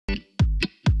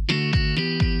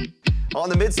On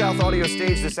the Mid-South audio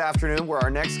stage this afternoon, where our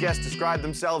next guests describe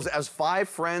themselves as 5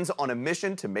 friends on a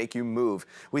mission to make you move.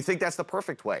 We think that's the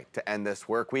perfect way to end this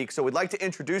work week, so we'd like to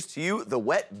introduce to you the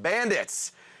Wet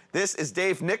Bandits. This is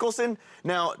Dave Nicholson.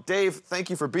 Now, Dave, thank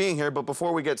you for being here, but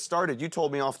before we get started, you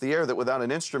told me off the air that without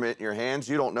an instrument in your hands,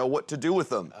 you don't know what to do with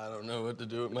them. I don't know what to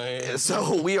do with my hands.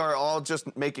 So we are all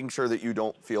just making sure that you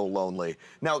don't feel lonely.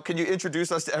 Now, can you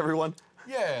introduce us to everyone?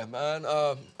 Yeah, man.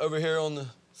 Over here on the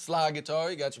slide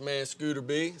guitar, you got your man Scooter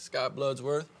B, Scott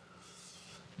Bloodsworth.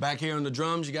 Back here on the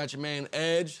drums, you got your man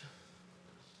Edge.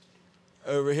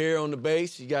 Over here on the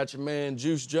bass, you got your man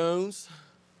Juice Jones.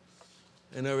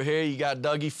 And over here, you got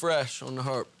Dougie Fresh on the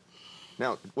harp.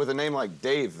 Now, with a name like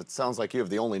Dave, it sounds like you have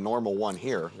the only normal one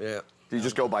here. Yeah. Do you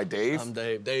just go by Dave? I'm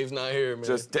Dave. Dave's not here, man.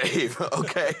 Just Dave,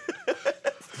 okay.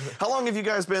 How long have you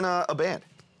guys been a band?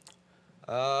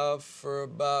 For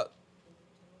about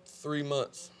 3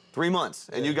 months. 3 months,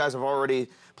 and you guys have already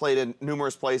played in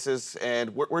numerous places,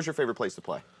 and where's your favorite place to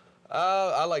play?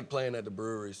 I like playing at the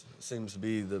breweries. It seems to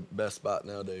be the best spot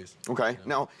nowadays. Okay,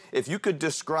 now, if you could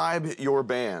describe your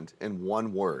band in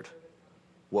one word,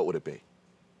 what would it be?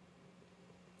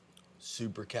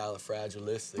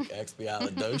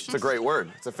 Supercalifragilisticexpialidocious. It's a great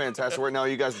word. It's a fantastic word. Now, are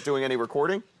you guys doing any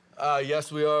recording? Yes,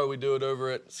 we are. We do it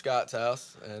over at Scott's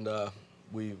house, and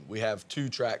we have 2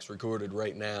 tracks recorded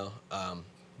right now,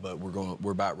 but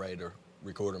we're about ready to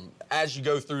record them. As you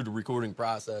go through the recording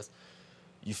process,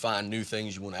 you find new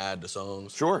things you want to add to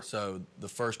songs. Sure. So the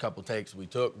first couple takes we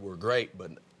took were great, but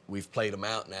we've played them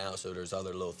out now, so there's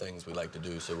other little things we like to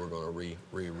do, so we're going to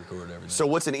re-record everything. So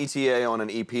what's an ETA on an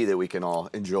EP that we can all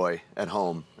enjoy at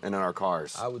home and in our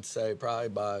cars? I would say probably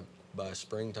by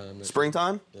springtime.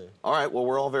 Springtime? Yeah. All right, well,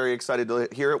 we're all very excited to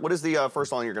hear it. What is the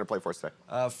first song you're going to play for us today?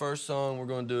 First song we're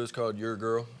going to do is called Your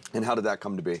Girl. And how did that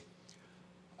come to be?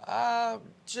 I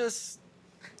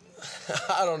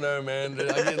don't know, man.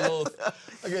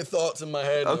 I get thoughts in my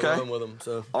head and I run with them,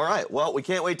 so. All right, well, we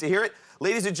can't wait to hear it.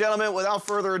 Ladies and gentlemen, without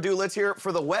further ado, let's hear it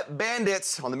for the Wet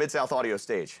Bandits on the Mid-South audio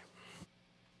stage.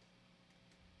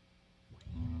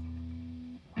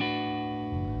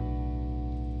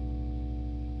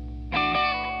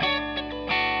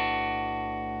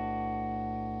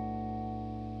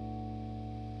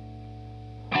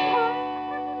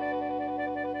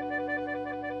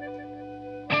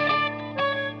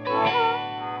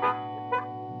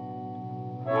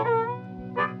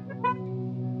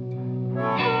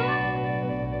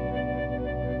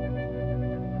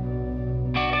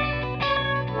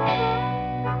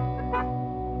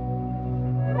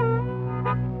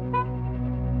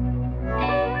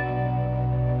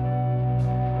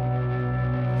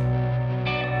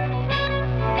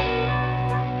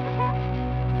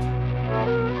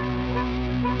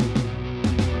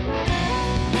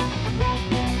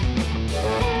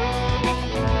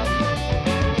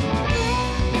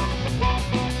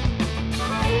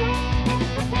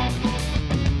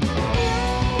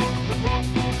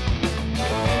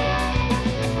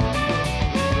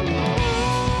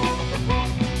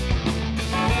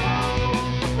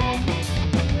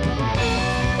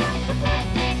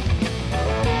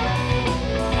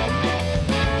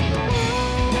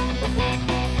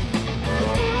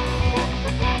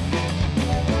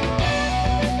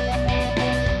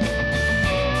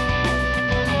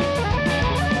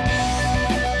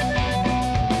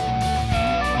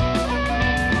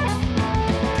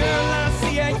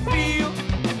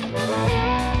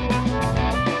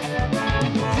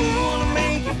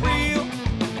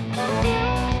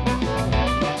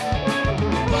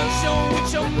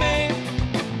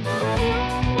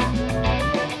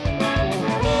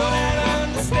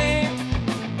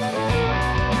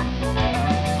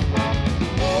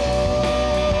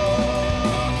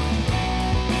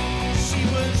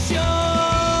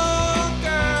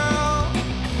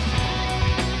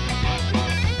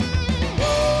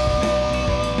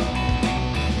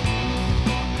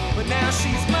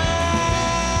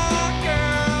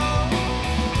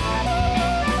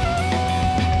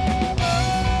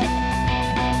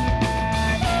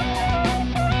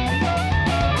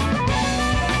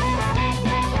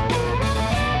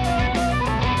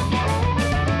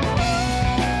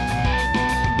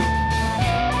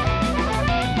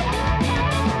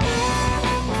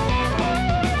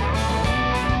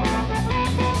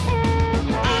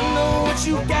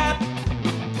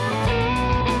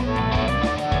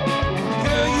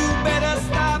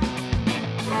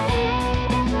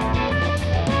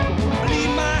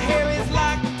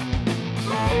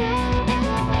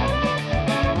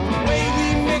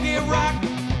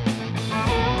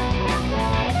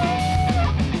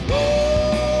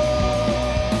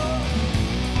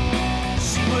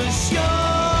 was young.